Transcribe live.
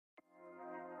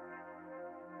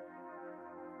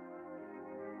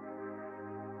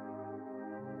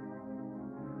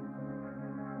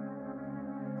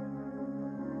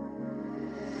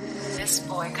This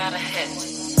boy got a hit.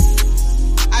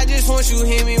 I just want you to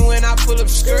hear me when I pull up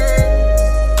skirt.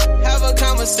 Have a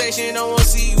conversation, don't wanna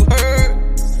see you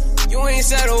hurt. You ain't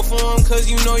settled for him cause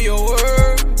you know your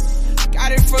word.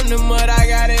 Got it from the mud, I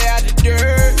got it out the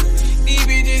dirt. These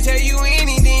bitches tell you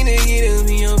anything to get up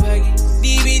in your pocket.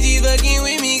 These bitches fucking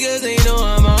with me cause they know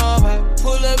I'm all pop.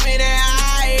 Pull up in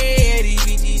that IA, these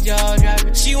bitches jaw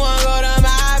dropping. She wanna go to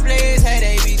my place, hey,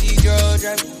 they bitches jaw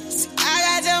dropping. I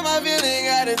gotta tell my feelings,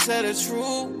 gotta tell the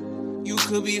truth. You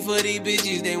could be for these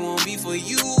bitches, they won't be for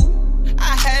you.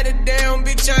 I had a damn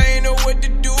bitch, I ain't know what to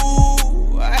do.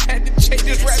 I had to check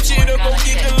this rap shit up, go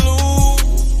get the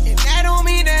loot. And that don't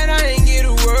mean that I ain't get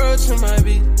a word to my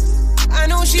bitch. I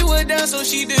know she was down, so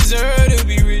she deserved to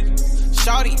be rich.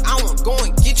 Shawty, I wanna go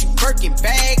and get you Birkin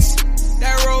bags.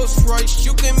 That Rolls Royce,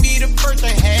 you can be the first to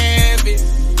have it.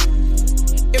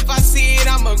 If I see it,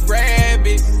 I'ma grab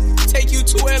it. Take you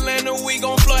to Atlanta, we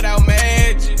gon' flood out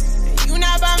magic. You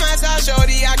not by my side,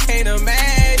 shorty, I can't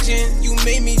imagine. You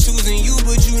made me choosing you,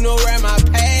 but you know where my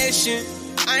passion.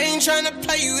 I ain't tryna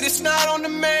play you, this not on the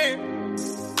man.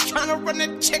 Tryna run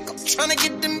the check, I'm tryna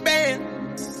get them banned.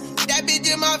 That bitch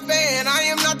is my fan, I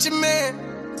am not your man.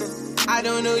 I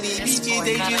don't know these bitches,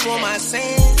 they just want my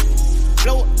sand.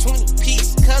 Blow up 20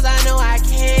 piece, cause I know I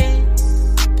can.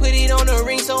 Put it on the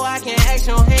ring so I can act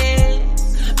your hand.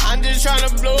 I'm just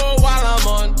tryna blow it while I'm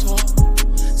on tour.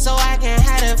 So I can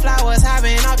have the flowers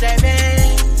hopping off that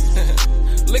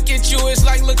van. Look at you, it's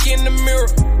like look in the mirror.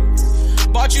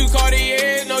 Bought you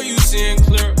Cartier, know you seeing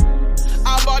clear.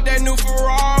 I bought that new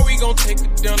Ferrari, we gon' take a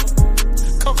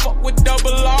dinner. Come fuck with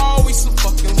double R, we some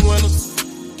fucking winners.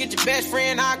 Get your best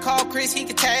friend, I call Chris, he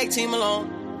can tag team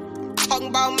along. Talking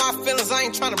about my feelings, I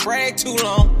ain't tryna brag too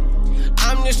long.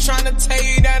 I'm just tryna tell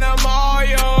you that I'm all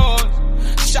yours.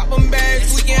 Shopping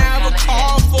bags, we can have a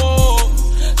car full.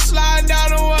 Slide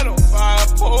down the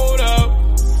 105, pulled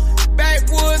up.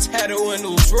 Backwoods, had the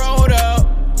windows rolled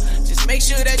up. Just make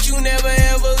sure that you never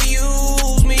ever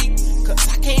use me.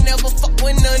 Cause I can't never fuck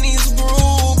with none of these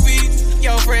groupies.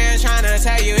 Your friends tryna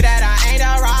tell you that I ain't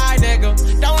a ride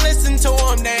nigga. Don't listen to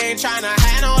them, they ain't tryna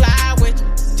have no lie with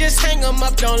you. Just hang them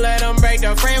up, don't let them break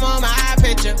the frame on my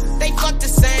picture. They fuck the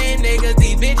same niggas,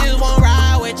 these bitches won't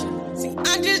ride with you. See,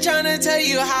 I'm just tryna tell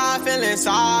you how I feel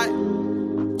inside.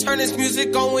 Turn this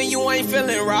music on when you ain't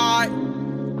feeling right.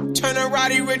 Turn a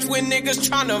Roddy Ricch when niggas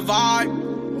tryna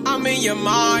vibe. I'm in your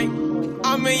mind.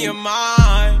 I'm in your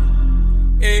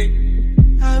mind. Hey.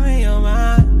 I'm in your